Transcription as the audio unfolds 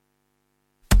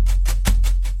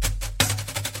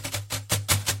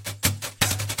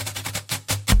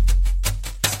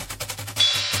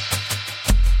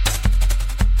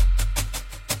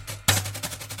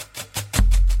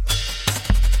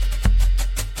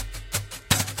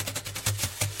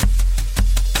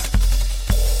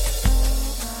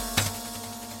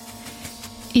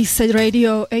Eastside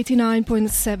Radio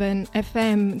 89.7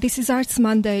 FM. This is Arts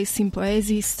Monday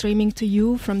Sympoesi streaming to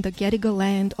you from the Gadigal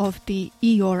land of the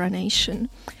Eora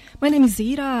Nation. My name is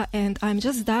Ira and I'm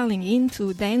just dialing in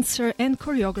to dancer and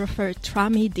choreographer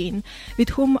Trami Din, with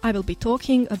whom I will be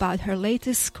talking about her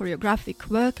latest choreographic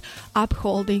work,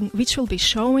 Upholding, which will be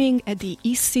showing at the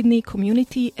East Sydney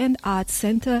Community and Arts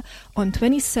Centre on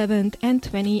 27th and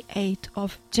 28th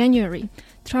of January.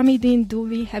 Trami Din, do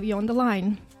we have you on the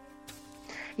line?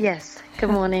 Yes, good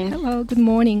morning. Hello, good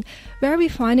morning. Where are we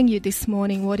finding you this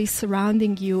morning? What is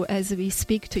surrounding you as we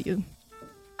speak to you?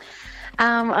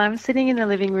 I'm sitting in the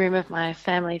living room of my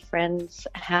family friend's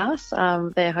house.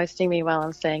 They're hosting me while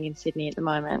I'm staying in Sydney at the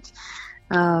moment.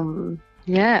 I'm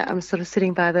sort of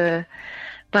sitting by the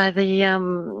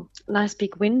nice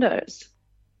big windows.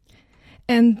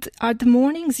 And are the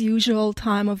mornings usual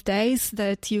time of days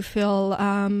that you feel,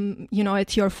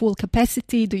 at your full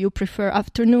capacity? Do you prefer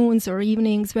afternoons or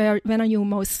evenings? When are you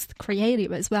most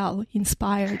creative as well,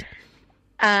 inspired?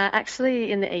 Actually,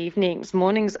 in the evenings.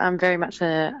 Mornings, I'm very much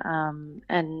a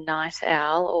night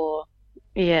owl,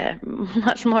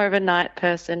 much more of a night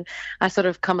person. I sort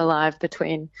of come alive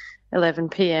between 11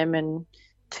 p.m. and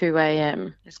 2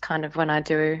 a.m. is kind of when I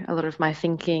do a lot of my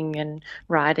thinking and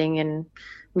writing and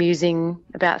musing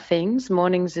about things.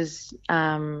 Mornings is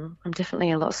I'm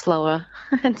definitely a lot slower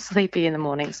and sleepy in the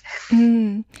mornings.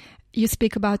 You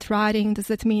speak about writing. Does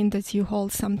that mean that you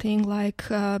hold something like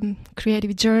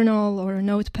creative journal or a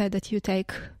notepad that you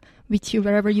take with you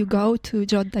wherever you go to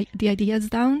jot the ideas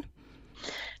down?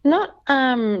 Not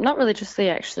religiously,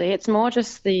 actually. It's more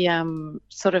just the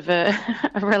sort of a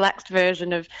relaxed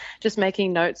version of just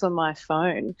making notes on my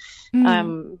phone.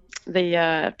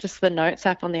 The notes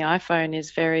app on the iPhone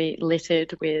is very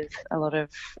littered with a lot of.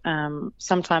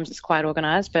 Sometimes it's quite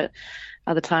organised, but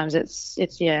other times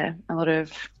it's a lot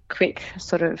of quick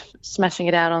sort of smashing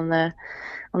it out on the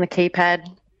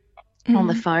keypad. On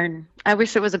the phone. I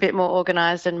wish it was a bit more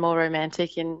organised and more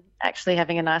romantic in actually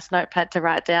having a nice notepad to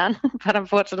write down, but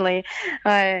unfortunately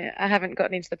I haven't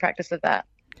gotten into the practice of that.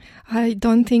 I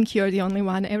don't think you're the only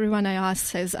one. Everyone I ask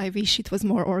says, I wish it was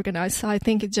more organised. So I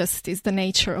think it just is the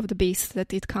nature of the beast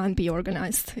that it can't be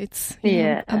organised. It's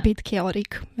a bit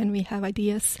chaotic when we have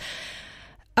ideas.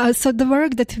 So the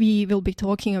work that we will be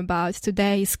talking about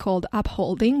today is called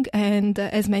Upholding, and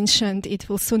as mentioned, it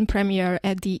will soon premiere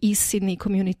at the East Sydney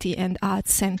Community and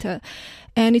Arts Centre.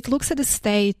 And it looks at the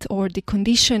state or the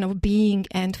condition of being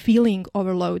and feeling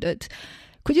overloaded.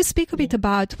 Could you speak a bit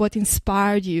about what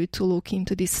inspired you to look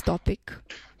into this topic?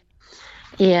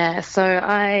 Yeah, so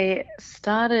I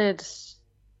started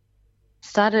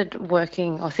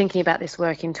working or thinking about this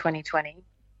work in 2020.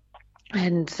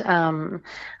 And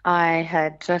I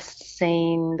had just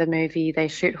seen the movie They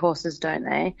Shoot Horses, Don't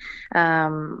They?,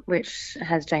 which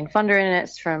has Jane Fonda in it.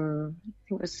 It's from, I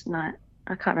think it was,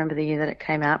 I can't remember the year that it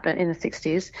came out, but in the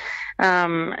 60s.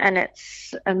 And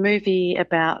it's a movie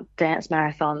about dance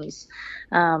marathons,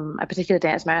 a particular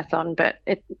dance marathon, but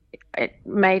it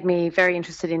made me very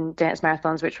interested in dance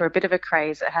marathons, which were a bit of a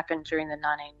craze that happened during the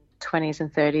 1920s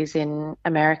and 30s in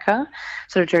America,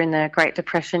 sort of during the Great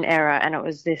Depression era, and it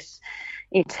was this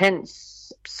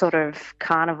intense sort of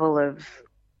carnival of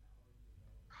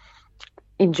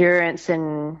endurance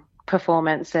and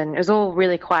performance, and it was all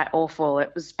really quite awful.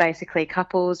 It was basically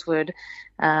couples would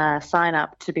sign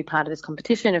up to be part of this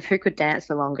competition of who could dance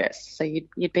the longest. So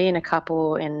you'd be in a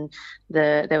couple, and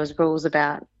there was rules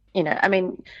about,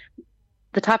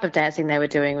 the type of dancing they were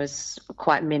doing was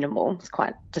quite minimal. It's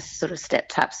quite just sort of step,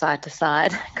 tap, side to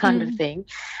side kind of thing.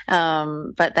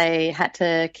 But they had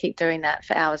to keep doing that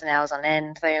for hours and hours on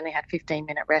end. They only had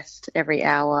 15-minute rest every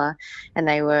hour, and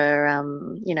they were,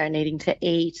 needing to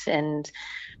eat and,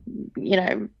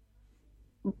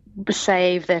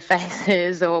 shave their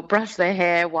faces or brush their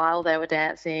hair while they were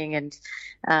dancing. And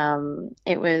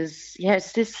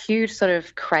it's this huge sort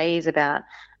of craze about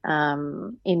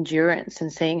endurance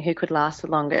and seeing who could last the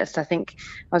longest. I think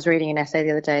I was reading an essay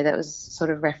the other day that was sort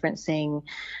of referencing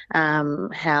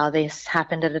how this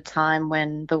happened at a time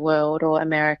when the world, or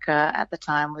America at the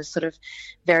time, was sort of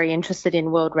very interested in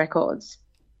world records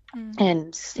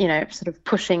and, sort of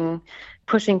pushing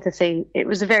to see. It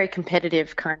was a very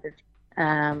competitive kind of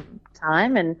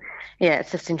time, and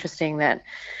it's just interesting that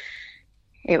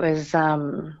it was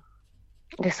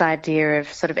this idea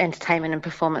of sort of entertainment and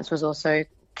performance was also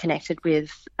connected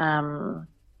with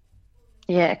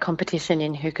competition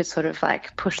in who could sort of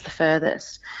like push the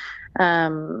furthest.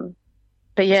 So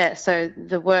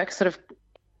the work sort of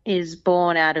is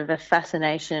born out of a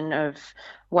fascination of,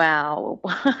 wow,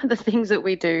 the things that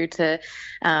we do to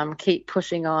keep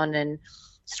pushing on and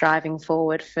striving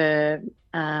forward for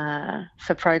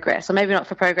progress, or maybe not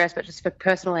for progress, but just for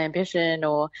personal ambition,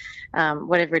 or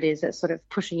whatever it is that's sort of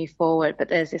pushing you forward. But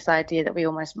there's this idea that we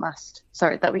always must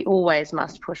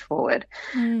push forward.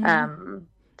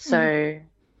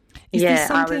 Is this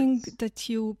something that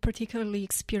you particularly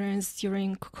experienced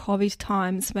during COVID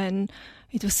times, when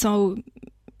it was so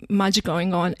much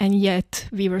going on and yet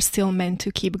we were still meant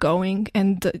to keep going?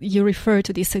 And you refer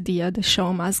to this idea, the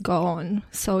show must go on.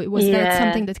 So was that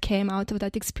something that came out of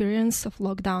that experience of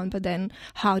lockdown? But then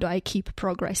how do I keep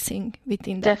progressing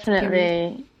within that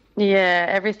period? Yeah,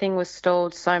 everything was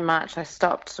stalled so much. I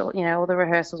stopped, all the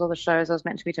rehearsals, all the shows I was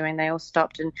meant to be doing, they all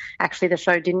stopped, and actually the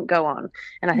show didn't go on.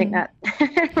 And I think that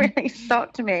really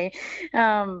shocked me.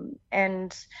 But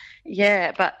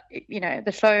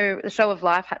the show of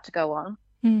life had to go on.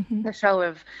 Mm-hmm. The show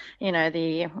of,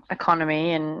 the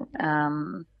economy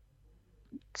and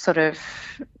sort of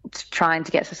trying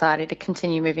to get society to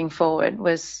continue moving forward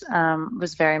was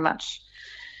very much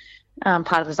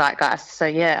part of the zeitgeist. So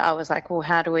I was like, well,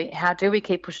 how do we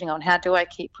keep pushing on? How do I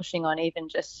keep pushing on, even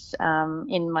just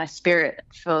in my spirit,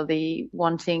 for the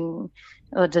wanting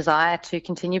or desire to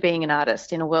continue being an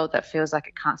artist in a world that feels like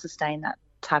it can't sustain that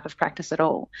type of practice at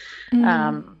all.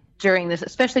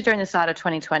 Especially during the start of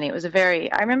 2020, it was I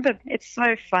remember, it's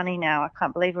so funny now, I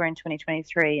can't believe we're in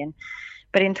 2023,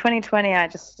 but in 2020,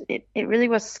 it really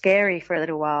was scary for a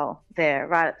little while there,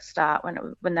 right at the start,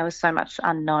 when there was so much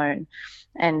unknown.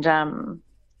 And I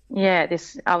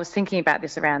was thinking about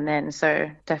this around then.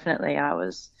 So definitely I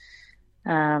was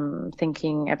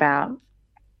thinking about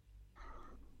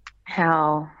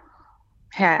how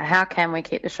can we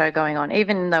keep the show going on,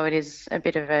 even though it is a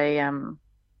bit of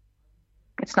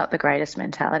it's not the greatest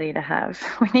mentality to have.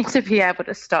 We need to be able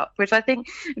to stop, which I think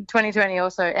 2020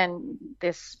 also, and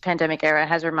this pandemic era,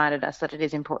 has reminded us that it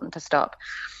is important to stop.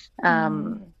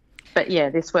 But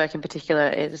this work in particular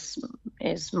is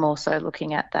more so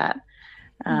looking at that.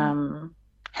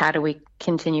 How do we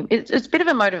continue? It's a bit of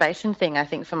a motivation thing, I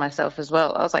think, for myself as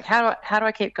well. I was like, how do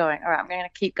I keep going? All right, I'm going to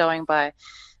keep going by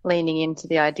leaning into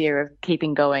the idea of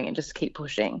keeping going and just keep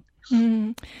pushing.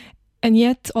 And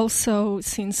yet also,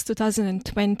 since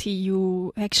 2020,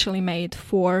 you actually made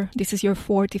this is your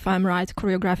fourth, if I'm right,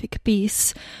 choreographic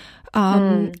piece,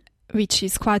 which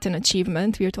is quite an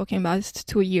achievement. We're talking about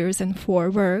 2 years and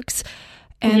 4 works.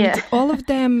 And all of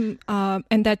them,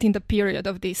 and that in the period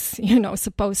of this,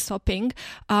 supposed stopping,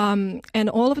 and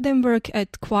all of them work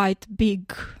at quite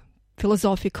big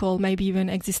philosophical, maybe even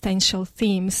existential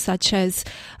themes, such as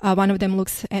one of them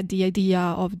looks at the idea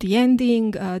of the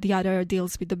ending, the other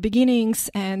deals with the beginnings,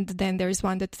 and then there's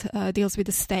one that deals with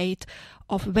the state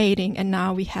of waiting, and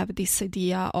now we have this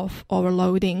idea of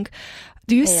overloading.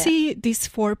 Do you see these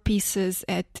 4 pieces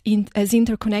as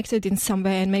interconnected in some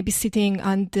way, and maybe sitting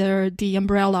under the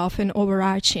umbrella of an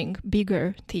overarching,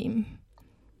 bigger theme?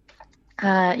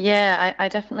 I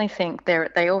definitely think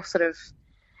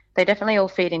they definitely all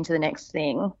feed into the next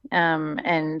thing,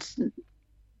 and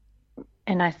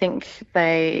I think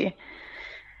the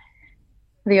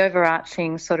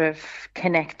overarching sort of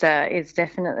connector is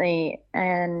definitely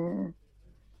an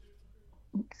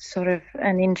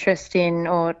interest in,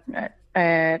 or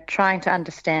trying to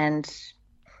understand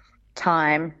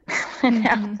time and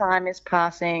how time is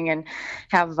passing and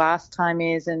how vast time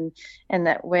is, and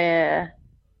that we're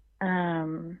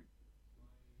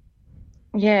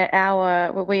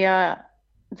we are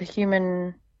the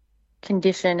human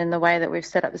condition, and the way that we've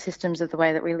set up the systems of the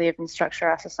way that we live and structure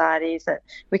our societies, that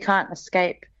we can't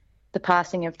escape the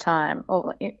passing of time,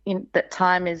 or that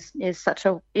time is such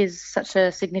a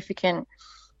significant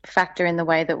factor in the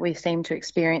way that we seem to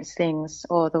experience things,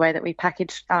 or the way that we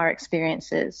package our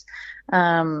experiences.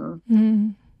 And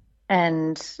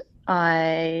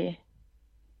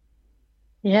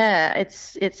it's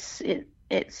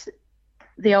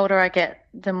the older I get,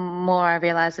 the more I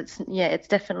realize it's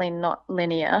definitely not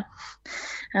linear.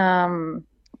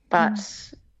 But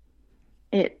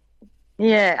I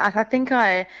think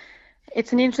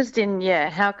it's an interest in,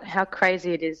 how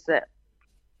crazy it is that,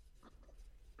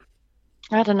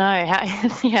 I don't know,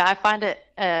 I find it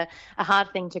a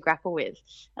hard thing to grapple with,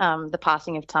 the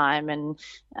passing of time. And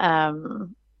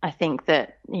I think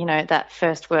that, that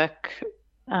first work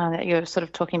that you're sort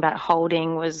of talking about,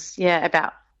 Holding, was,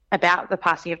 about the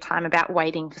passing of time, about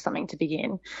waiting for something to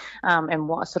begin, and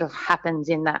what sort of happens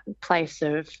in that place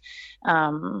of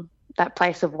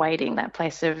waiting, that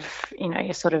place of,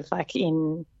 you're sort of like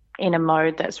in a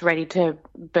mode that's ready to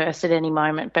burst at any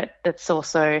moment, but that's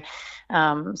also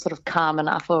sort of calm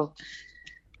enough, or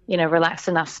relaxed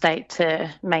enough state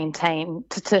to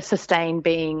sustain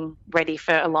being ready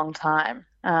for a long time.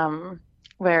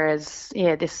 whereas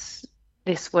this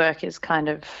work is kind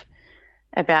of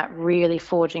about really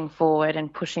forging forward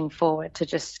and pushing forward to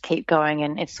just keep going,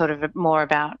 and it's sort of more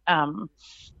about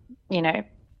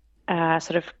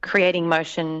sort of creating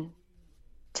motion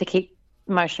to keep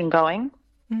motion going.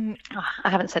 I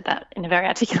haven't said that in a very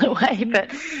articulate way,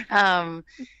 but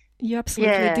you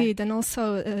absolutely did. And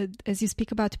also, as you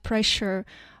speak about pressure,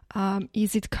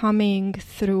 is it coming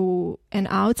through an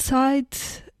outside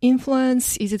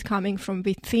influence? Is it coming from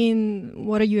within?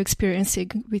 What are you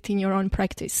experiencing within your own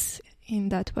practice in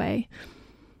that way?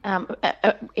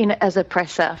 As a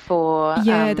pressure for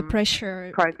the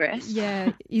pressure progress.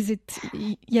 Yeah, is it?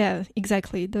 Yeah,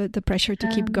 exactly. The pressure to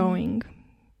keep going.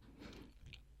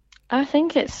 I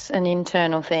think it's an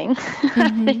internal thing. Mm-hmm. I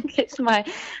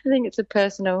think it's a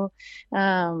personal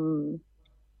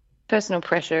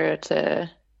pressure to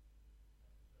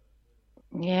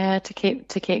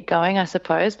keep going, I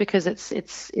suppose, because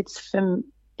it's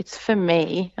for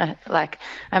me.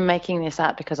 I'm making this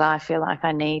up because I feel like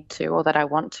I need to, or that I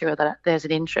want to, or that there's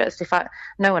an interest.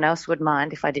 No one else would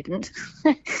mind if I didn't.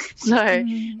 So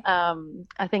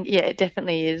I think it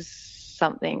definitely is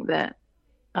something that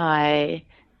I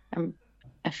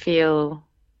feel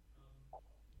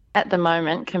at the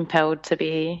moment compelled to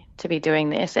be doing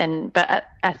this, but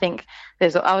I think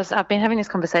I've been having this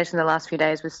conversation the last few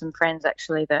days with some friends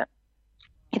actually, that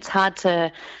it's hard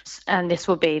to, and this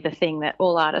will be the thing that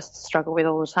all artists struggle with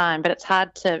all the time, but it's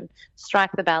hard to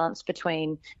strike the balance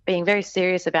between being very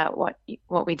serious about what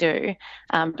we do,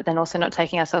 but then also not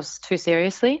taking ourselves too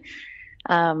seriously,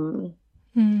 and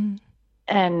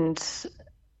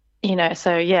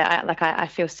so I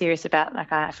feel serious about,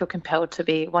 I feel compelled to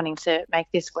be wanting to make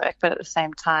this work, but at the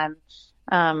same time,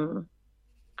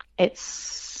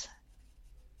 it's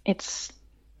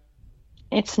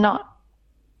not,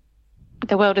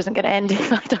 the world isn't going to end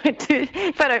if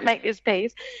I don't make this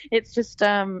piece. It's just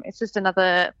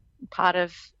another part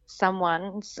of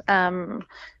someone's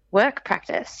work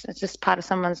practice. It's just part of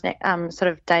someone's sort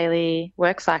of daily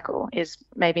work cycle, is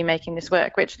maybe making this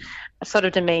work, which sort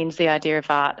of demeans the idea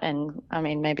of art. And I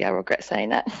mean, maybe I regret saying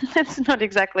that. It's not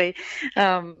exactly,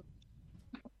 doesn't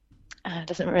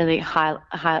really highlight.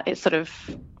 It's sort of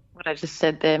what I just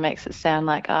said there makes it sound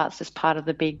like art's just part of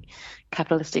the big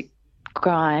capitalistic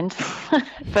grind.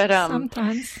 But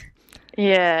sometimes,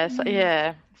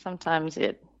 sometimes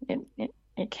it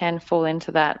can fall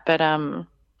into that. But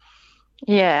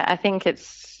I think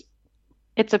it's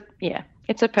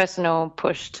a personal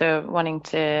push to wanting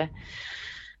to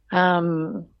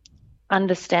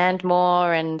understand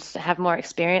more and have more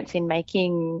experience in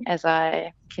making as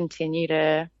I continue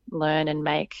to learn and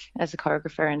make as a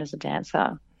choreographer and as a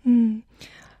dancer.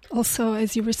 Also,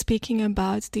 as you were speaking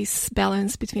about this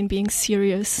balance between being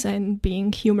serious and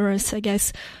being humorous, I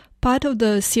guess part of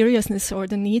the seriousness or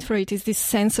the need for it is this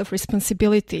sense of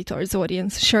responsibility towards the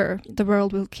audience. Sure, the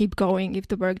world will keep going if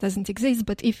the work doesn't exist,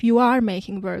 but if you are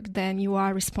making work, then you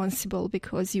are responsible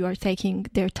because you are taking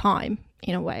their time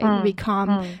in a way. We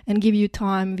come and give you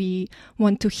time. We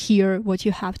want to hear what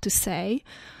you have to say.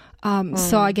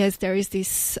 So I guess there is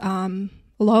this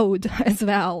load as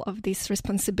well of this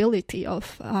responsibility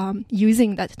of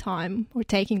using that time or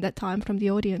taking that time from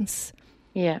the audience.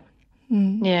 And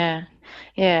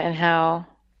how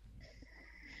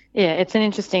it's an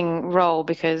interesting role,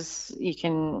 because you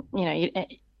can,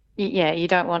 you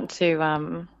don't want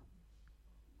to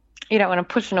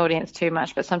push an audience too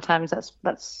much, but sometimes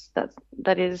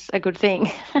that is a good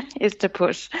thing, is to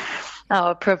push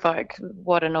or provoke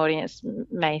what an audience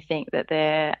may think that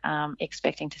they're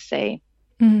expecting to see.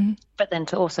 But then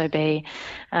to also be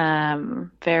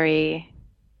very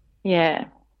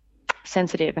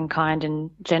sensitive and kind and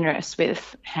generous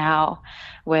with how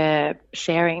we're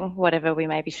sharing whatever we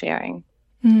may be sharing.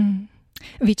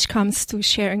 Which comes to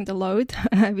sharing the load,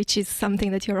 which is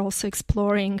something that you're also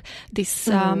exploring, these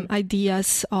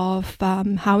ideas of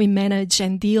how we manage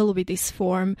and deal with this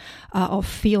form of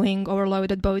feeling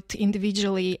overloaded, both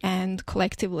individually and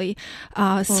collectively.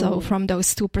 So from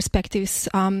those two perspectives.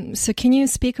 So can you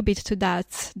speak a bit to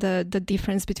that, the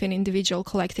difference between individual,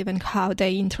 collective, and how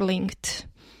they interlinked?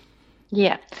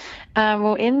 Yeah.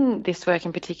 Well, in this work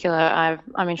in particular,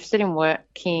 I'm interested in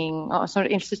sort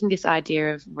of interested in this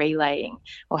idea of relaying,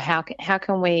 or how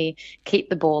can we keep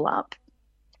the ball up.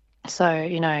 So,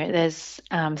 there's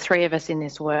 3 of us in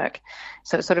this work.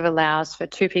 So it sort of allows for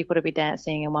 2 people to be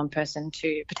dancing and 1 person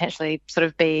to potentially sort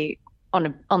of be on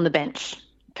the bench,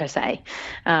 per se,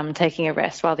 taking a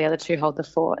rest while the other 2 hold the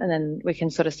fort, and then we can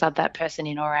sort of sub that person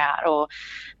in or out, or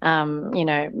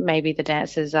maybe the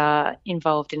dancers are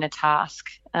involved in a task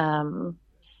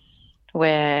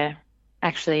where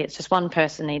actually it's just one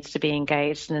person needs to be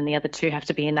engaged and then the other two have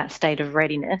to be in that state of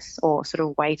readiness or sort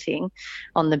of waiting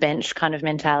on the bench kind of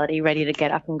mentality, ready to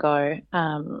get up and go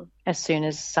as soon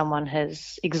as someone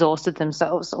has exhausted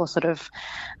themselves or sort of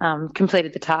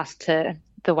completed the task to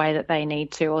the way that they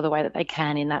need to or the way that they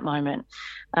can in that moment.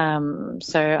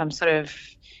 So I'm sort of,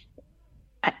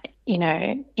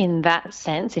 in that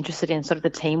sense, interested in sort of the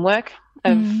teamwork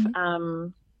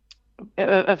of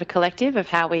a collective, of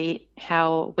how we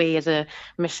as a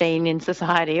machine in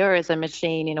society or as a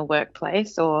machine in a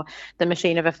workplace or the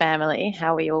machine of a family,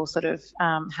 how we all sort of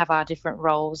have our different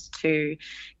roles to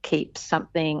keep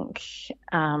something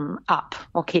up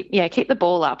or keep the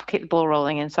ball up, keep the ball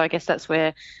rolling. And so I guess that's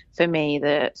where, for me,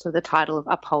 the sort of the title of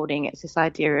Upholding, it's this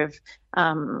idea of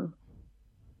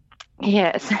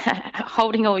it's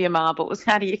holding all your marbles.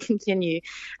 How do you continue?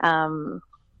 The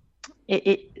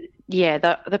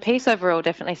piece overall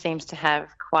definitely seems to have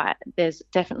there's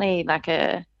definitely like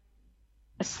a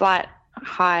slight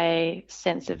high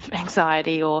sense of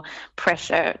anxiety or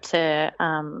pressure to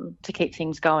keep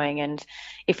things going. And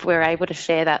if we're able to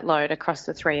share that load across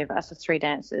the three of us, the three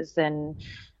dancers, then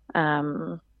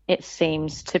it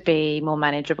seems to be more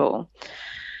manageable.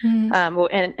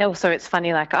 And also it's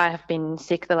funny, like I have been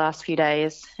sick the last few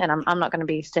days and I'm not going to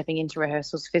be stepping into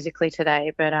rehearsals physically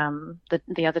today, but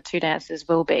the other two dancers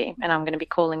will be, and I'm going to be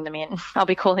calling them in. I'll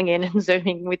be calling in and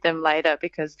Zooming with them later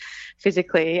because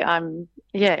physically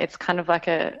it's kind of like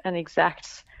an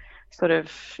exact sort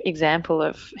of example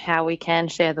of how we can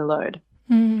share the load.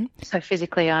 So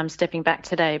physically I'm stepping back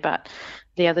today, but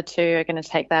the other two are going to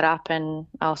take that up and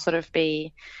I'll sort of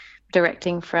be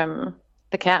directing from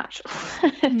the couch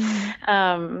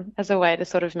as a way to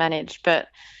sort of manage. But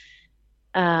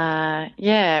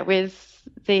with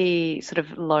the sort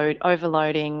of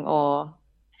overloading or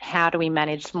how do we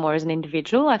manage more as an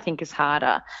individual, I think is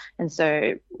harder. And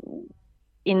so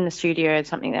in the studio,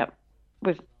 something that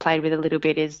we've played with a little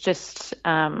bit is just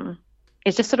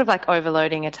it's just sort of like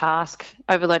overloading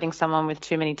someone with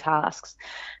too many tasks.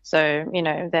 So,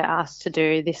 they're asked to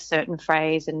do this certain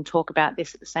phrase and talk about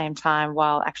this at the same time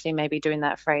while actually maybe doing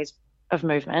that phrase of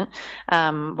movement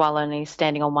while only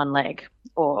standing on one leg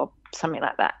or something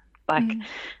like that. Like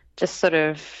just sort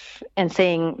of, and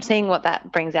seeing what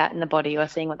that brings out in the body or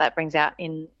seeing what that brings out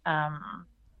in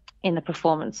the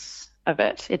performance of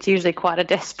it. It's usually quite a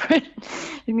desperate,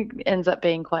 it ends up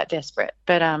being quite desperate.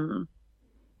 But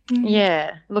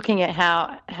looking at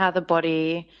how the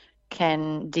body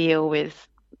can deal with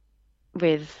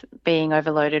being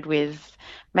overloaded with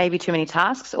maybe too many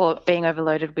tasks or being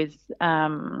overloaded with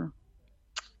something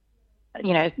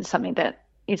that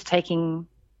is taking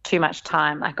too much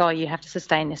time, like, you have to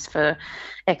sustain this for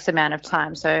X amount of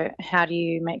time. So how do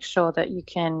you make sure that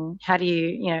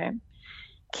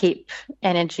keep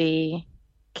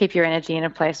your energy in a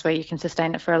place where you can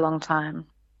sustain it for a long time?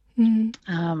 And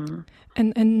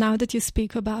now that you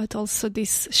speak about also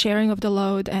this sharing of the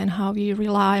load and how we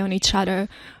rely on each other,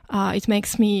 it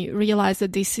makes me realize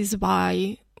that this is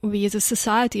why we as a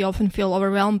society often feel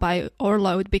overwhelmed by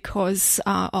overload because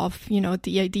of,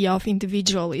 the idea of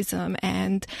individualism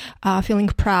and feeling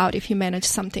proud if you manage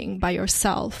something by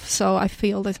yourself. So I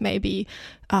feel that maybe,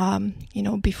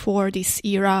 before this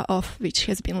era of which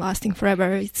has been lasting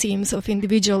forever, it seems, of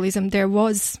individualism, there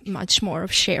was much more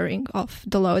of sharing of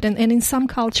the load. And in some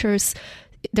cultures,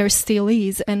 there still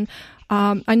is. And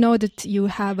I know that you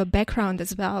have a background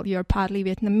as well. You're partly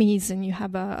Vietnamese and you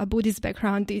have a Buddhist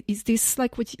background. Is this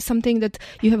like something that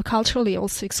you have culturally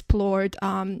also explored,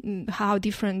 how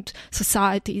different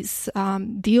societies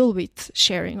deal with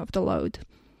sharing of the load?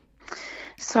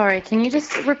 Sorry, can you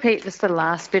just repeat just the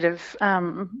last bit of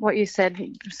what you said,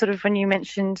 sort of when you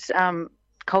mentioned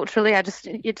culturally?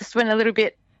 It just went a little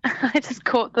bit... I just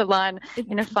caught the line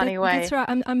in a funny way. That's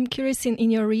right. I'm curious in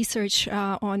your research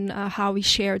on how we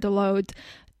share the load.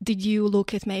 Did you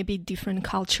look at maybe different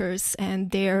cultures and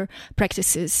their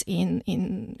practices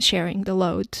in sharing the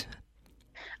load?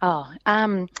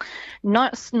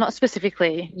 Not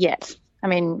specifically yet. I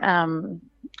mean,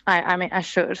 I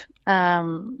should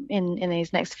in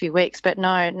these next few weeks, but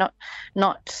no,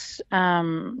 not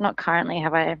currently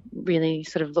have I really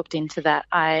sort of looked into that.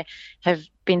 I have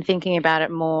been thinking about it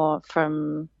more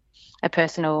from a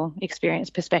personal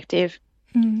experience perspective.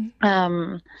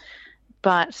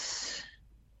 But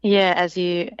yeah, as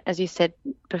you said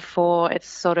before, it's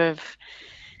sort of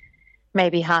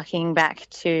maybe harking back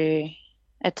to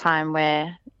a time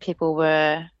where people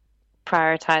were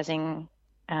prioritizing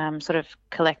sort of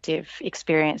collective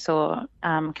experience or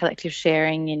collective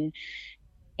sharing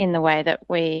in the way that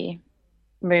we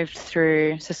moved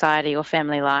through society or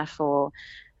family life or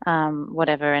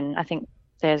whatever. And I think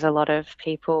there's a lot of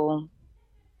people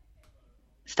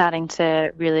starting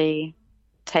to really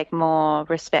take more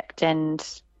respect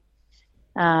and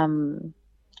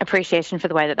appreciation for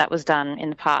the way that was done in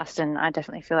the past. And I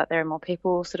definitely feel like there are more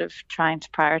people sort of trying to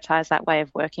prioritise that way of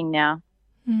working now.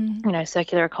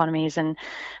 Circular economies and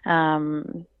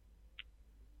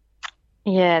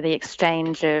the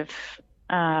exchange of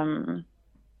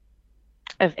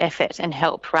effort and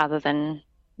help rather than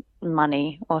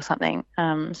money or something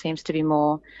seems to be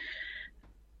more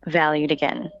valued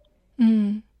again.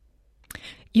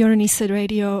 You're on Eastside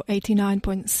Radio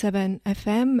 89.7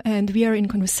 FM, and we are in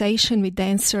conversation with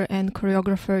dancer and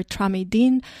choreographer Trami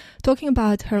Dean, talking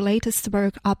about her latest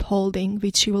work, Upholding,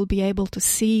 which you will be able to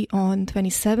see on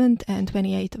 27th and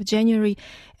 28th of January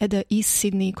at the East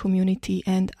Sydney Community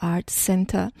and Arts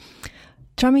Centre.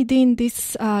 Trami Dean,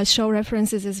 this show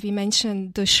references, as we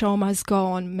mentioned, the show must go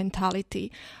on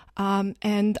mentality.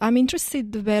 And I'm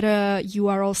interested whether you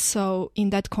are also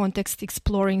in that context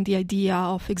exploring the idea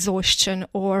of exhaustion,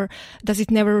 or does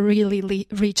it never really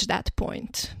reach that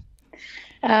point?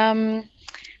 I'm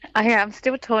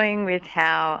still toying with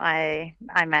how I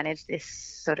manage this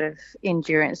sort of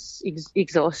endurance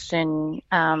exhaustion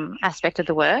aspect of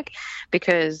the work,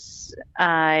 because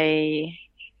I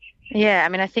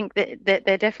think that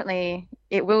they're definitely,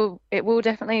 it will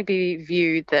definitely be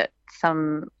viewed that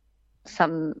some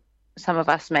of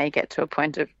us may get to a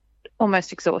point of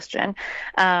almost exhaustion.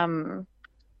 But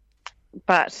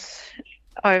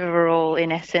overall,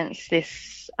 in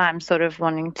essence, I'm sort of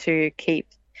wanting to keep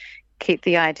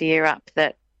the idea up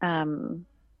that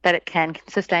it can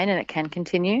sustain and it can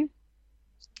continue,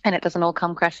 and it doesn't all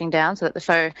come crashing down, so that the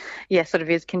show, sort of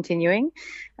is continuing.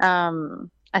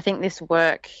 I think this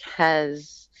work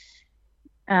has,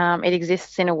 it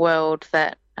exists in a world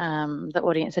that the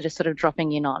audience are just sort of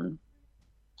dropping in on,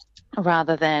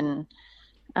 rather than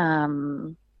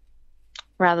the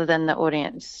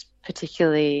audience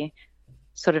particularly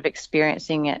sort of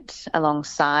experiencing it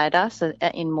alongside us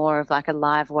in more of like a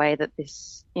live way, that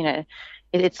this,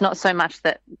 it's not so much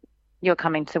that you're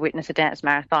coming to witness a dance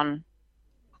marathon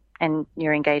and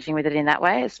you're engaging with it in that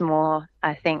way. It's more,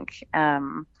 I think,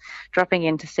 dropping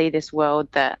in to see this world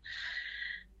that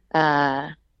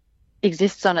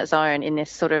exists on its own in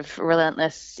this sort of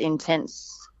relentless,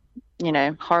 intense,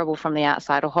 horrible from the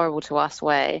outside or horrible to us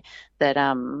way, that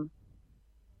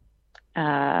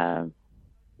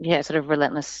sort of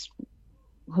relentless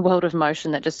world of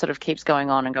motion that just sort of keeps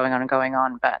going on and going on and going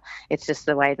on. But it's just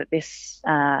the way that this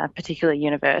particular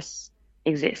universe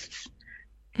exists.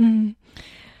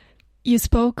 You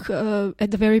spoke at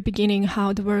the very beginning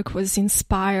how the work was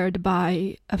inspired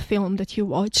by a film that you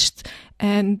watched.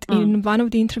 And in one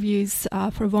of the interviews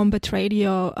for Wombat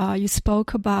Radio, you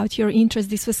spoke about your interest.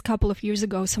 This was a couple of years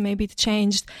ago, so maybe it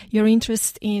changed, your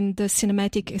interest in the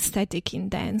cinematic aesthetic in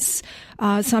dance.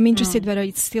 So I'm interested whether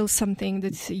it's still something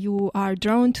that you are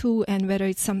drawn to, and whether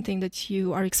it's something that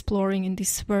you are exploring in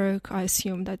this work. I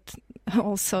assume that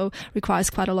also requires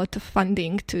quite a lot of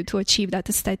funding to achieve that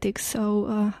aesthetic.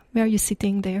 So where are you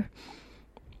sitting there?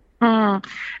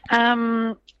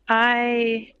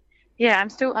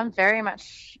 I'm very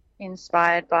much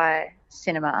inspired by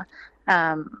cinema,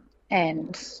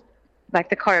 and like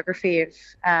the choreography of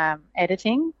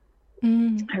editing.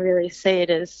 I really see it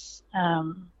as,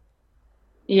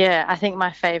 I think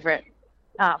my favorite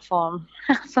art form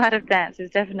outside of dance is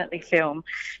definitely film,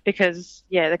 because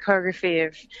the choreography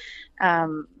of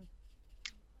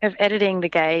editing the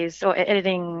gaze, or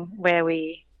editing where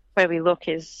we look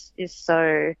is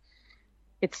so,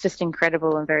 it's just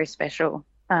incredible and very special.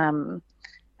 And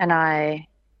I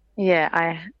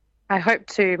hope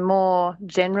to more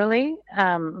generally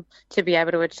to be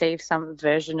able to achieve some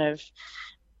version of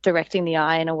directing the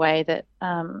eye in a way that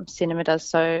cinema does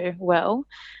so well.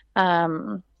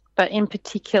 But in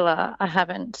particular, I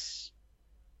haven't.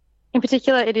 In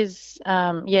particular, it is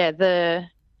the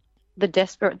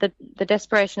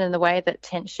desperation and the way that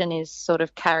tension is sort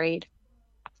of carried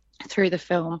through the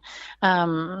film,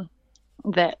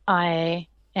 that I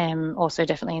am also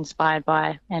definitely inspired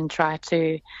by, and try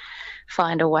to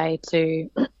find a way to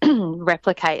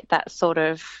replicate that sort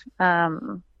of.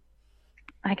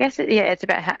 I guess it's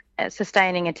about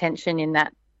sustaining attention in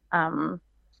that.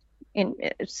 In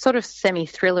sort of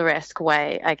semi-thriller-esque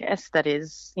way, I guess, that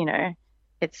is,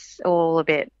 it's all a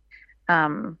bit,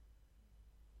 the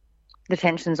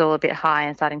tension's all a bit high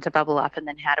and starting to bubble up, and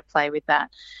then how to play with that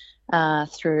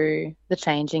through the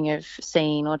changing of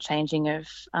scene or changing of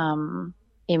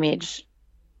image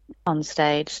on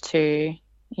stage to,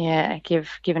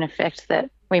 give an effect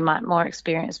that we might more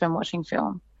experience when watching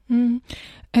film.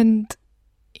 And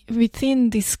within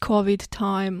this COVID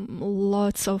time,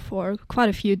 lots of, or quite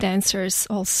a few dancers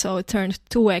also turned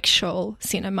to actual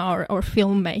cinema or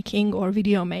filmmaking or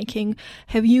video making.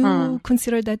 Have you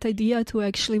considered that idea to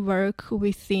actually work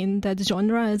within that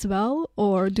genre as well?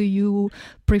 Or do you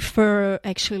prefer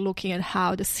actually looking at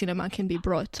how the cinema can be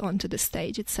brought onto the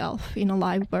stage itself in a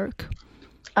live work?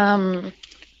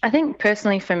 I think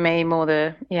personally for me, more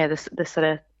the sort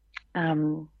of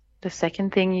the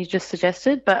second thing you just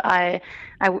suggested, but I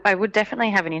would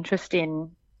definitely have an interest in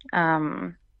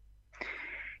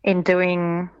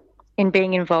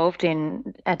being involved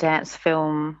in a dance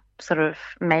film sort of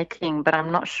making, but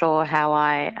I'm not sure how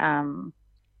I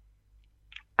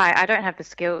don't have the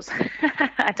skills.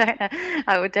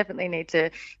 I would definitely need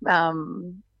to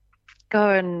go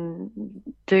and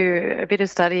do a bit of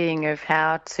studying of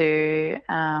how to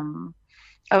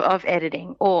of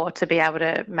editing, or to be able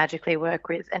to magically work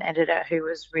with an editor who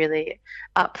was really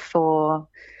up for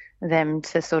them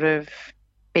to sort of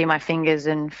be my fingers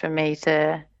and for me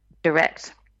to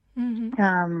direct.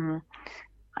 Mm-hmm.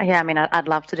 I mean, I'd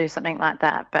love to do something like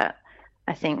that, but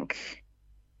I think,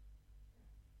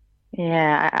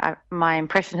 my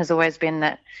impression has always been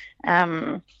that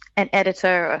an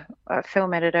editor or a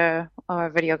film editor or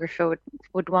a videographer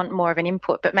would want more of an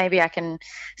input, but maybe I can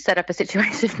set up a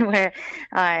situation where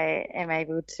I am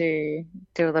able to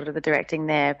do a lot of the directing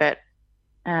there. But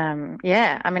I mean,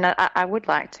 I would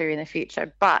like to in the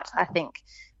future, but I think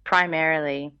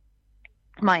primarily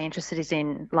my interest is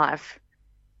in live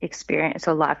experience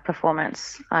or live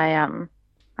performance. I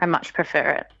much prefer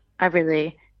it. I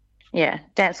really,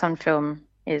 dance on film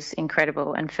is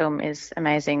incredible and film is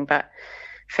amazing, but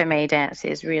for me, dance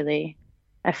is really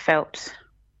a felt,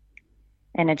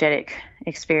 energetic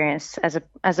experience as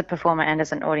a performer and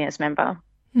as an audience member.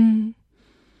 I'm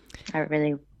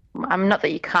not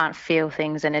that you can't feel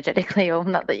things energetically, or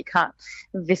not that you can't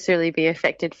viscerally be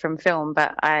affected from film,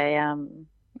 but I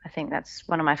think that's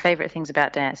one of my favorite things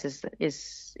about dance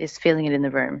is feeling it in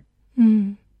the room.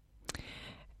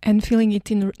 And feeling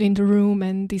it in the room,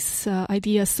 and this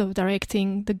ideas of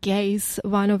directing the gaze,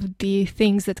 one of the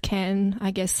things that can,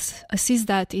 I guess, assist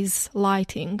that is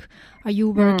lighting. Are you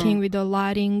working with a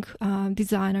lighting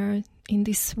designer in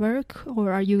this work,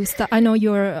 or are you? I know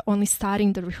you're only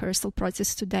starting the rehearsal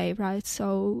process today, right?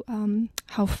 So,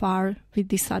 how far with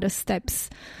these other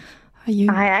steps are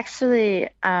you? I actually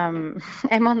am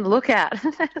on the lookout.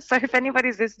 So if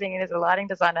anybody's listening and is a lighting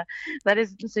designer, that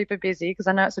is super busy, because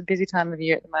I know it's a busy time of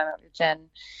year at the moment with Jen.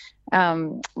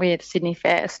 We're at Sydney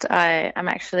Fest. I'm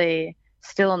actually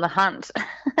still on the hunt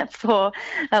for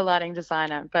a lighting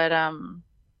designer. But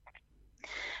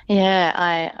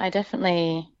I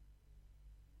definitely,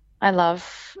 I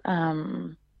love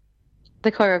the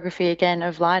choreography again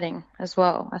of lighting as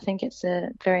well. I think it's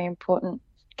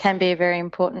can be a very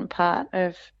important part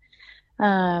of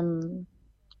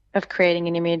creating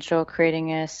an image or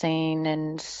creating a scene.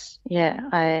 And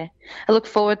I look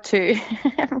forward to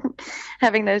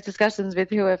having those discussions with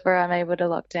whoever I'm able to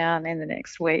lock down in the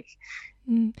next week.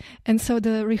 And so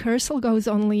the rehearsal goes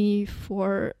only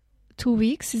for 2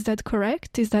 weeks, is that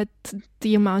correct? Is that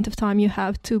the amount of time you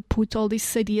have to put all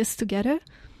these ideas together?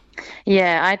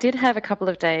 Yeah, I did have a couple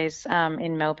of days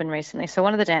in Melbourne recently. So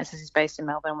one of the dancers is based in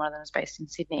Melbourne, one of them is based in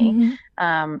Sydney.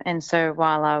 And so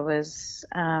while I was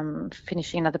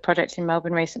finishing another project in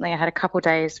Melbourne recently, I had a couple of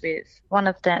days with one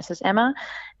of the dancers, Emma,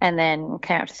 and then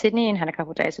came up to Sydney and had a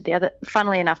couple of days with the other.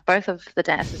 Funnily enough, both of the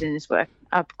dancers in this work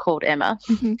are called Emma.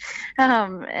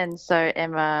 And so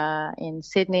Emma in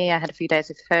Sydney, I had a few days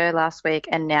with her last week,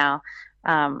 and now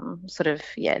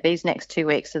these next 2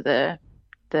 weeks are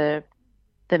the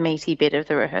meaty bit of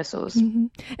the rehearsals.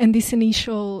 And these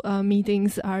initial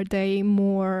meetings, are they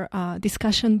more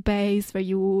discussion-based, where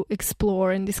you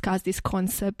explore and discuss this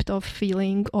concept of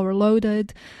feeling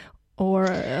overloaded? Or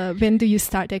when do you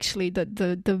start actually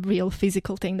the real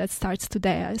physical thing that starts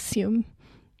today, I assume?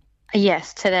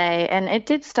 Yes, today. And it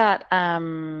did start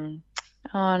on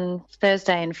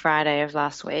Thursday and Friday of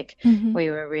last week. We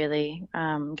were really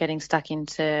getting stuck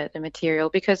into the material,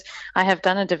 because I have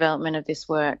done a development of this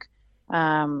work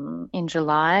in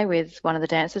July with one of the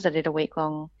dancers. I did a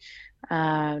week-long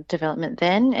development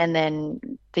then, and then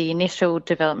the initial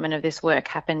development of this work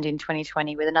happened in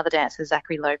 2020 with another dancer,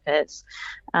 Zachary Lopez,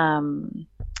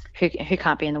 who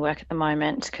can't be in the work at the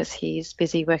moment because he's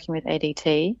busy working with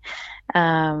ADT.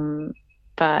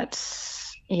 But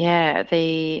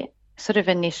the sort of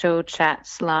initial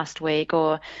chats last week,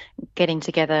 or getting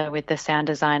together with the sound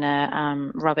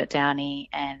designer Robert Downey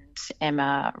and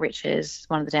Emma Riches,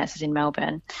 one of the dancers in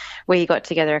Melbourne, we got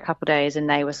together a couple of days, and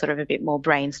they were sort of a bit more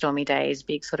brainstormy days,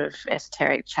 big sort of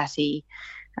esoteric chatty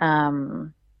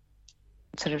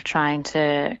sort of trying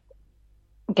to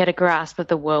get a grasp of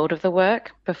the world of the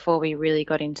work before we really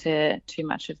got into too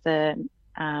much of the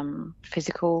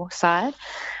physical side.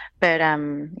 But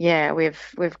yeah, we've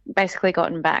basically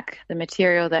gotten back the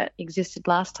material that existed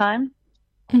last time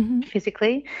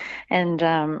physically, and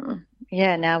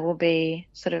yeah, now we'll be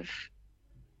sort of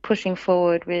pushing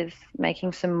forward with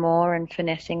making some more and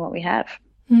finessing what we have.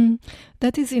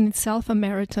 That is in itself a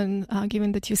marathon,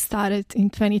 given that you started in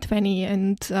 2020,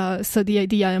 and so the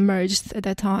idea emerged at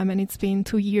that time, and it's been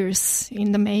 2 years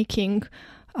in the making.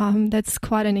 That's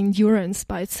quite an endurance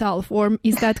by itself. Or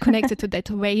is that connected to that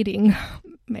waiting?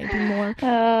 Maybe more.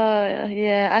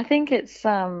 Yeah, I think it's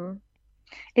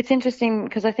interesting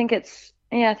because I think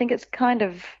it's kind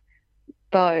of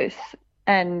both.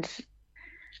 And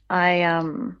I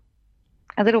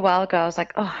a little while ago I was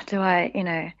like, oh,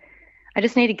 I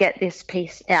just need to get this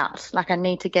piece out. Like I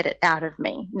need to get it out of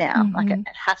me now. Like it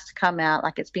has to come out.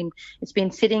 Like it's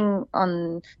been sitting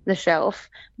on the shelf,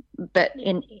 but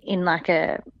in like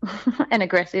an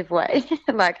aggressive way.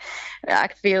 Like I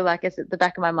feel like it's at the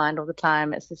back of my mind all the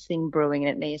time. It's this thing brewing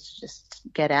and it needs to just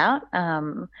get out.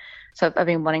 So I've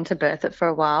been wanting to birth it for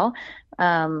a while.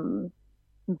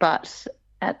 But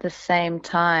at the same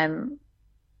time,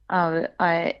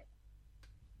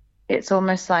 it's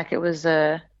almost like it was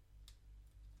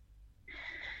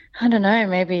I don't know,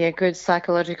 maybe a good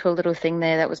psychological little thing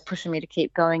there that was pushing me to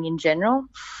keep going in general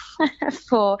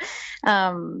for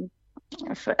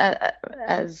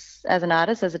as an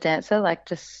artist, as a dancer, like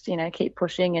just, keep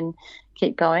pushing and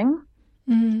keep going.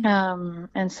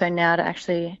 And so now to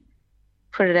actually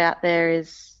put it out there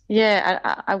is,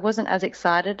 I wasn't as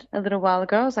excited a little while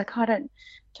ago. I was like, I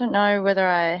don't know whether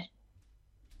I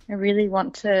really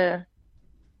want to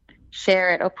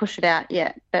share it or push it out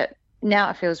yet, but now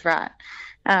it feels right.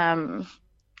 And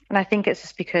I think it's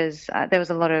just because there was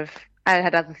I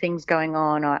had other things going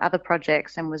on or other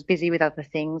projects and was busy with other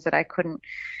things that I couldn't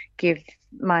give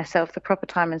myself the proper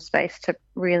time and space to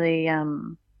really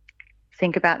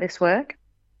think about this work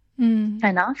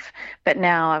enough. But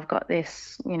now I've got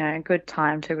this, good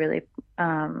time to really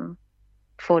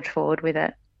forge forward with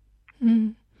it.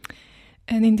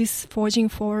 And in this forging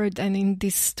forward and in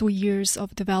these 2 years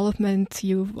of development,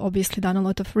 you've obviously done a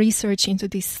lot of research into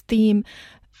this theme.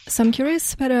 So I'm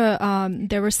curious whether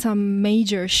there were some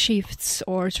major shifts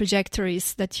or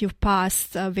trajectories that you've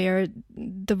passed where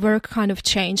the work kind of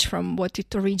changed from what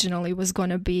it originally was going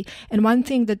to be. And one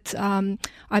thing that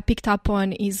I picked up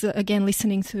on is, again,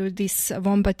 listening to this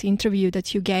Wombat interview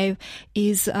that you gave,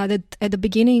 is that at the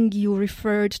beginning you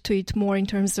referred to it more in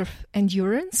terms of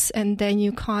endurance, and then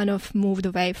you kind of moved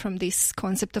away from this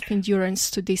concept of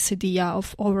endurance to this idea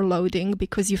of overloading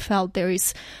because you felt there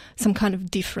is some kind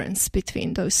of difference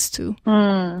between those two.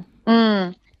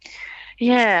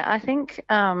 Yeah, I think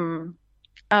I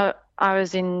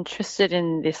was interested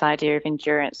in this idea of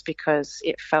endurance because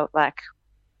it felt like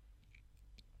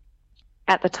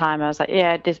at the time I was like,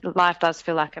 life does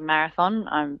feel like a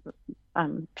marathon.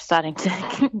 I'm starting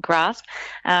to grasp,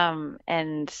 and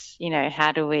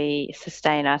how do we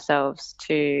sustain ourselves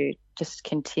to just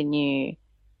continue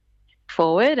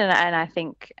forward? And I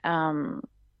think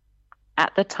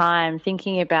at the time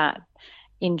thinking about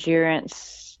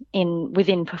endurance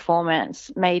within performance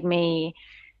made me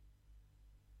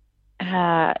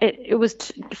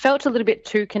felt a little bit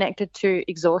too connected to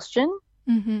exhaustion,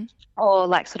 or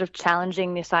like sort of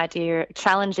challenging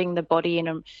the body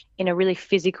in a really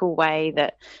physical way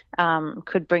that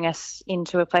could bring us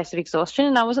into a place of exhaustion.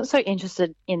 And I wasn't so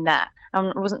interested in that.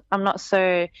 I'm not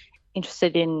so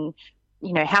interested in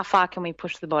how far can we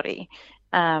push the body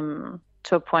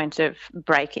to a point of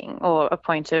breaking or a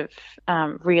point of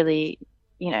really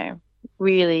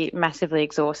massively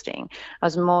exhausting. I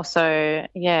was more so,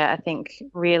 I think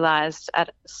realized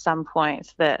at some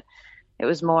point that it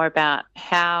was more about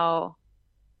how,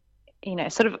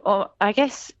 I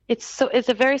guess it's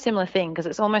a very similar thing because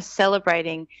it's almost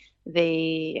celebrating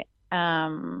the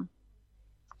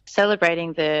sort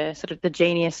of the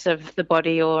genius of the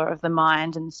body or of the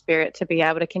mind and the spirit to be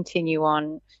able to continue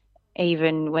on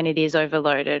even when it is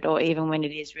overloaded or even when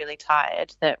it is really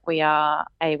tired, that we are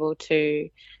able to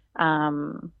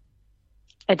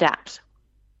adapt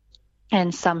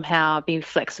and somehow be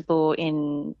flexible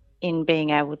in being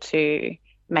able to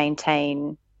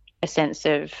maintain a sense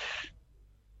of,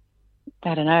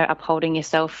 I don't know, upholding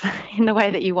yourself in the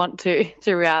way that you want to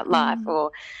throughout life,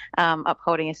 or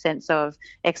upholding a sense of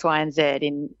X, Y, and Z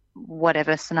in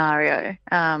whatever scenario,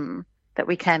 that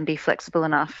we can be flexible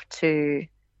enough to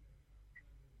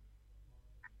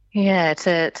make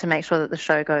sure that the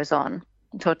show goes on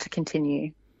or to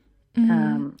continue,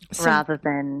 rather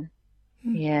than,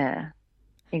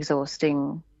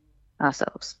 exhausting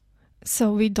ourselves.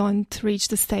 So we don't reach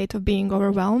the state of being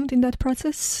overwhelmed in that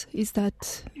process? Is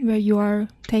that where you are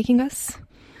taking us?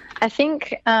 I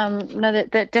think, no,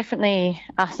 that definitely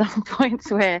are some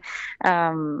points where,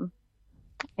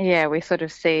 we sort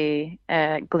of see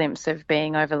a glimpse of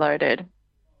being overloaded.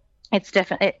 It's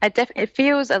definitely, it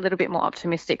feels a little bit more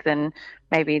optimistic than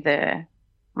maybe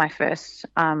my first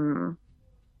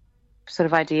sort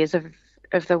of ideas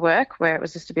of the work, where it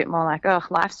was just a bit more like, oh,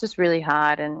 life's just really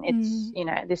hard, and it's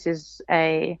this is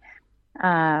a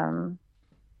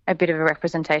bit of a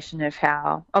representation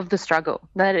of the struggle,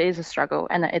 that it is a struggle,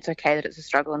 and that it's okay that it's a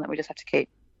struggle, and that we just have to keep,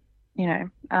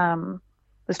 the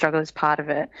struggle is part of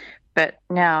it. But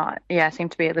now, I seem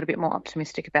to be a little bit more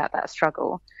optimistic about that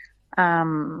struggle.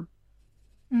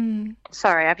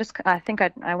 Sorry, I think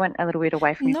I went a little bit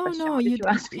away from your question. What did you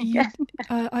ask me?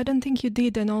 I don't think you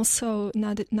did. And also,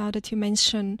 now that you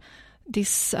mention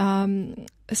this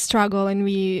struggle, and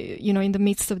we, in the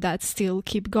midst of that, still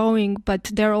keep going. But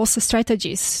there are also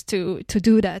strategies to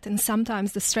do that. And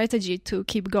sometimes the strategy to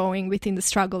keep going within the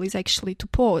struggle is actually to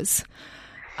pause.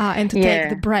 And to take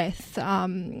the breath. So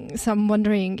I'm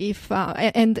wondering if,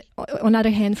 and on the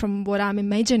other hand, from what I'm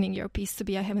imagining your piece to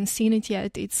be, I haven't seen it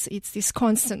yet, it's this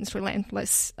constant,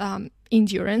 relentless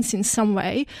endurance in some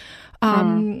way.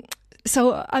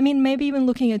 So, I mean, maybe even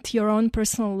looking at your own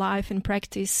personal life and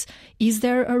practice, is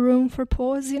there a room for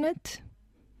pause in it?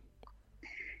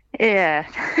 Yeah,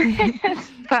 it's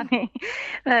funny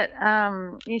that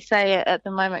you say it at the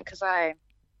moment, because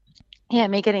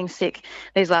me getting sick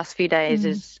these last few days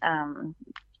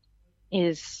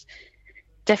is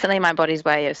definitely my body's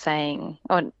way of saying,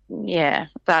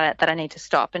 that I need to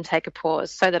stop and take a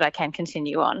pause so that I can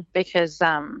continue on, because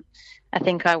I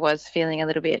think I was feeling a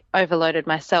little bit overloaded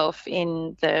myself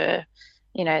in the,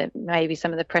 maybe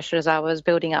some of the pressures I was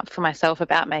building up for myself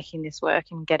about making this work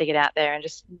and getting it out there, and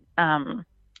just,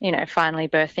 finally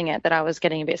birthing it, that I was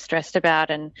getting a bit stressed about,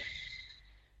 and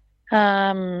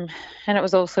it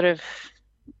was all sort of,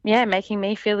 making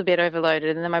me feel a bit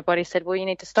overloaded. And then my body said, well, you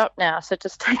need to stop now, so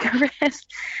just take a rest.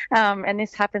 And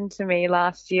this happened to me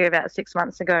last year, about 6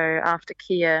 months ago, after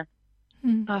Kia,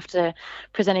 after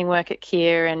presenting work at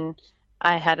Kia. And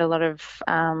I had a lot of,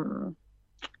 my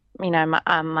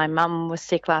mum was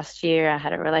sick last year. I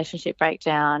had a relationship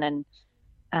breakdown, and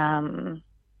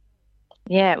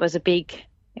it was a big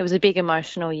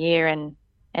emotional year.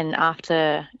 And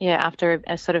after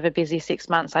a sort of a busy 6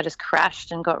 months, I just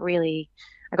crashed and got really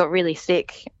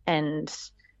sick, and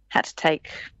had to take,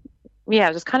 I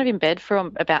was just kind of in bed for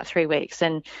about 3 weeks,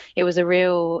 and it was a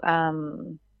real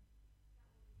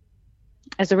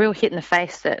hit in the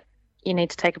face that you need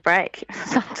to take a break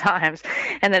sometimes,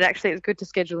 and that actually it's good to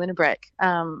schedule in a break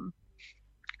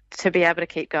to be able to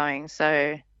keep going.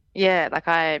 So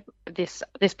this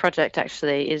project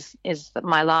actually is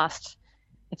my last.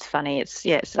 It's funny.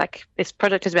 It's like this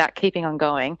project is about keeping on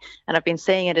going, and I've been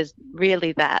seeing it as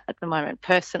really that at the moment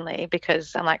personally,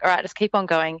 because I'm like, all right, just keep on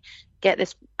going, get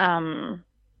this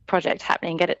project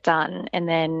happening, get it done, and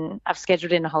then I've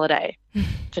scheduled in a holiday.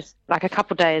 Just like a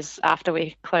couple of days after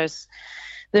we close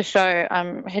the show,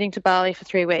 I'm heading to Bali for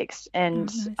 3 weeks, and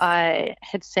nice. I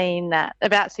had seen that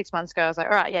about 6 months ago. I was like,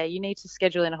 all right, you need to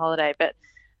schedule in a holiday, but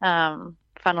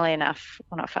funnily enough,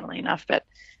 well, not funnily enough, but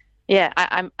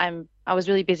I was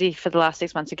really busy for the last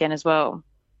 6 months again as well.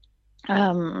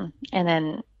 And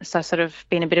then, so I've sort of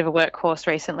been a bit of a workhorse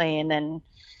recently, and then,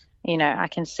 I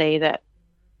can see that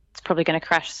it's probably going to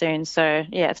crash soon. So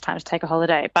it's time to take a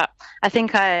holiday. But I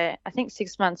think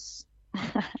 6 months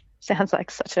sounds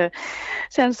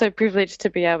so privileged to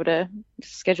be able to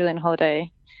schedule in a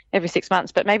holiday every 6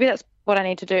 months, but maybe that's what I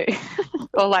need to do.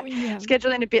 Or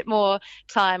schedule in a bit more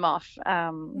time off.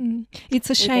 It's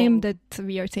a shame that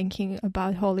we are thinking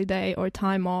about holiday or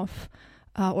time off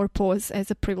or pause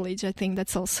as a privilege. I think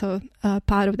that's also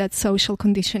part of that social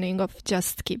conditioning of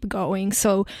just keep going.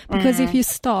 So because if you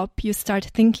stop, you start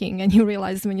thinking, and you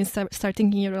realize when you start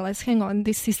thinking, you realize, hang on,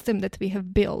 this system that we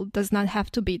have built does not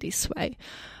have to be this way.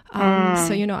 So,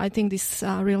 I think this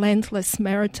relentless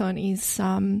marathon is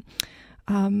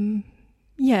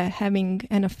having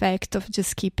an effect of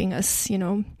just keeping us,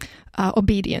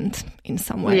 obedient in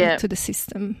some way to the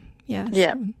system.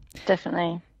 Yeah,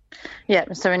 definitely. Yeah,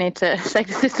 so we need to shake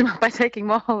the system up by taking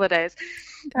more holidays.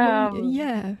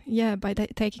 By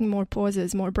taking more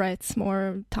pauses, more breaths,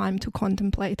 more time to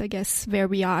contemplate, I guess, where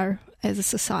we are as a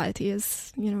society,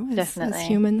 as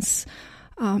humans.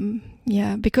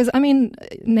 Because,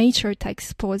 nature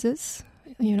takes pauses.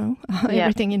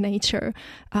 Everything in nature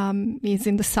is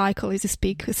in the cycle, as you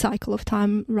speak, a cycle of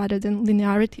time rather than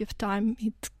linearity of time.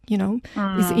 It,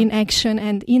 is in action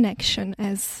and inaction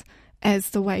as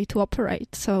the way to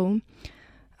operate. So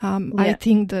I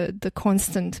think the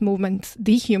constant movement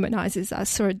dehumanizes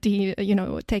us, or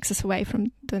takes us away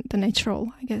from the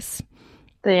natural, I guess.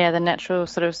 The natural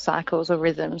sort of cycles or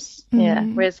rhythms. Yeah,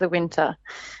 where's the winter?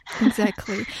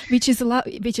 Exactly, which is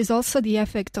also the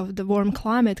effect of the warm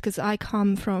climate, because I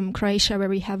come from Croatia, where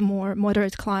we have more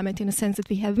moderate climate in the sense that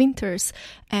we have winters.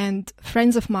 And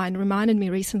friends of mine reminded me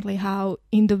recently how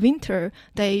in the winter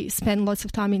they spend lots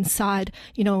of time inside,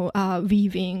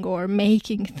 weaving or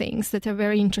making things that are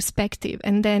very introspective.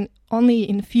 And then only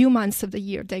in a few months of the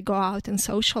year they go out and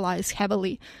socialize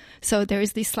heavily. So there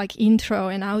is this like intro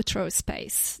and outro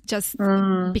space just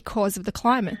because of the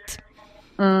climate.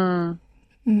 Yeah,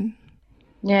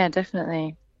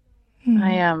 definitely.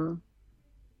 I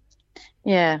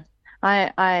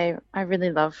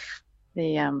really love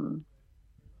the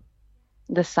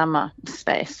summer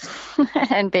space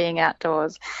and being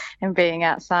outdoors and being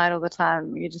outside all the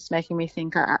time. You're just making me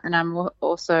think, and I'm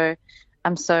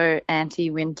so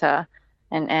anti-winter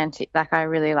and I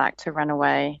really like to run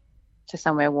away to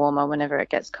somewhere warmer whenever it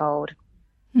gets cold.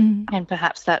 And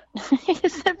perhaps that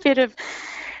is a bit of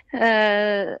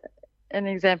an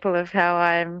example of how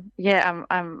I'm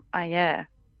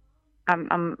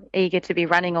eager to be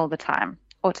running all the time,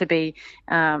 or to be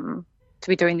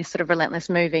doing this sort of relentless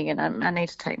moving, and I need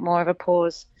to take more of a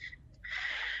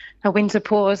winter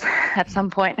pause at some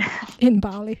point. In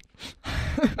Bali.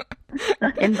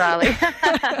 In Bali.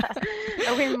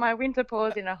 My winter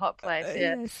pause in a hot place.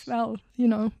 Yes, well,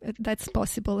 that's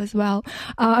possible as well.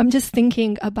 I'm just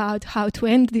thinking about how to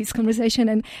end this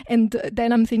conversation, and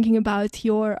then I'm thinking about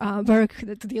your work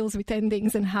that deals with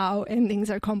endings, and how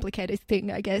endings are a complicated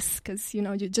thing, I guess, because, you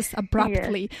just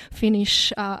abruptly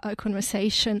finish a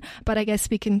conversation. But I guess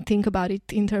we can think about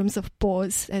it in terms of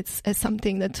pause as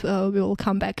something that we will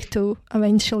come back to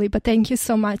eventually. But thank you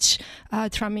so much,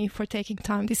 Trami, for taking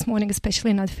time this morning,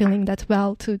 especially not feeling that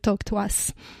well, to talk to us.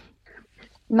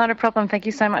 Not a problem. Thank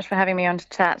you so much for having me on to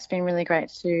chat. It's been really great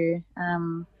to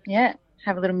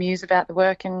have a little muse about the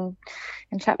work and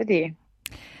chat with you.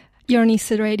 You're on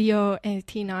Eastside Radio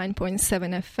 89.7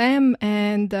 FM,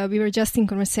 and we were just in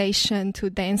conversation to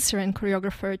dancer and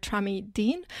choreographer Trami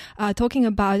Dean, talking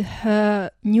about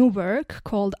her new work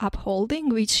called Upholding,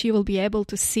 which you will be able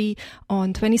to see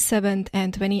on 27th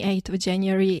and 28th of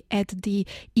January at the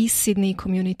East Sydney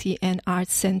Community and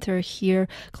Arts Centre here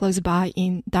close by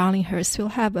in Darlinghurst. We'll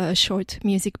have a short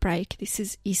music break. This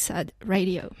is Eastside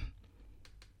Radio.